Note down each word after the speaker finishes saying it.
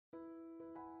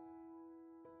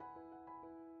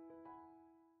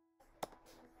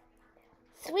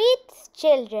Sweet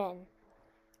children,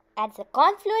 at the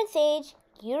confluence age,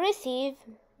 you receive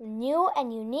new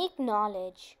and unique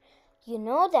knowledge. You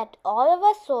know that all of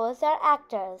our souls are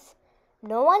actors.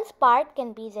 No one's part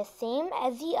can be the same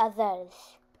as the other's.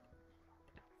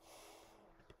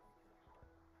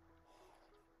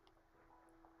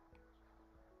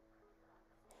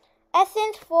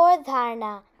 Essence for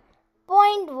Dharna.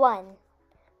 Point 1.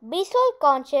 Be soul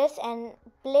conscious and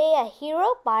play a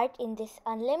hero part in this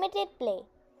unlimited play.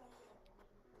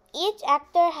 Each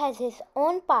actor has his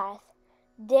own path.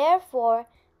 Therefore,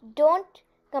 don't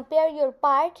compare your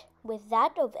part with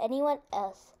that of anyone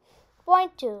else.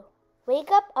 Point 2.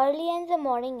 Wake up early in the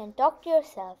morning and talk to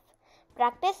yourself.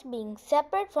 Practice being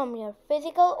separate from your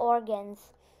physical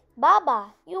organs.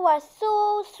 Baba, you are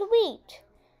so sweet.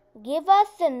 Give us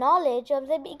the knowledge of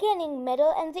the beginning,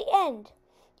 middle, and the end.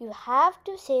 You have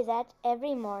to say that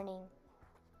every morning.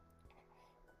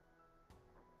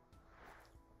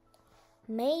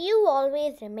 May you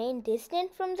always remain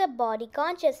distant from the body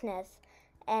consciousness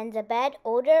and the bad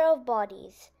odor of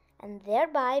bodies, and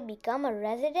thereby become a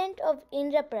resident of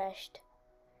Indraprasth.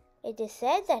 It is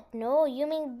said that no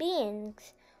human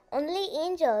beings, only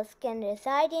angels can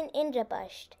reside in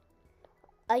Indraprasth.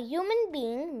 A human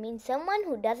being means someone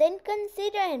who doesn't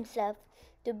consider himself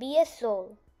to be a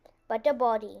soul, but a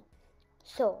body.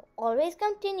 So, always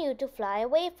continue to fly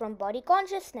away from body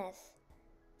consciousness.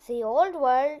 The old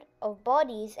world of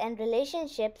bodies and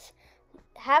relationships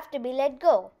have to be let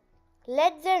go.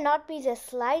 Let there not be the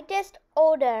slightest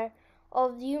odor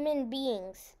of human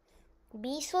beings.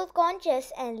 Be soul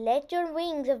conscious and let your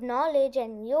wings of knowledge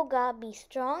and yoga be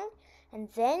strong, and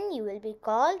then you will be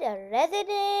called a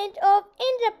resident of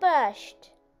Indraprasth.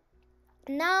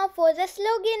 Now for the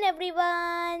slogan,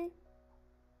 everyone.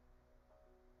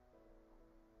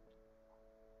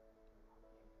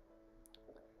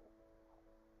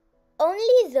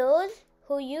 Only those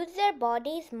who use their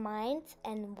bodies, minds,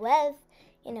 and wealth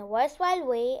in a worthwhile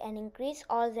way and increase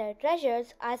all their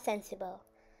treasures are sensible.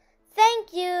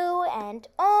 Thank you and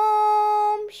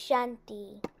Om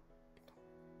Shanti.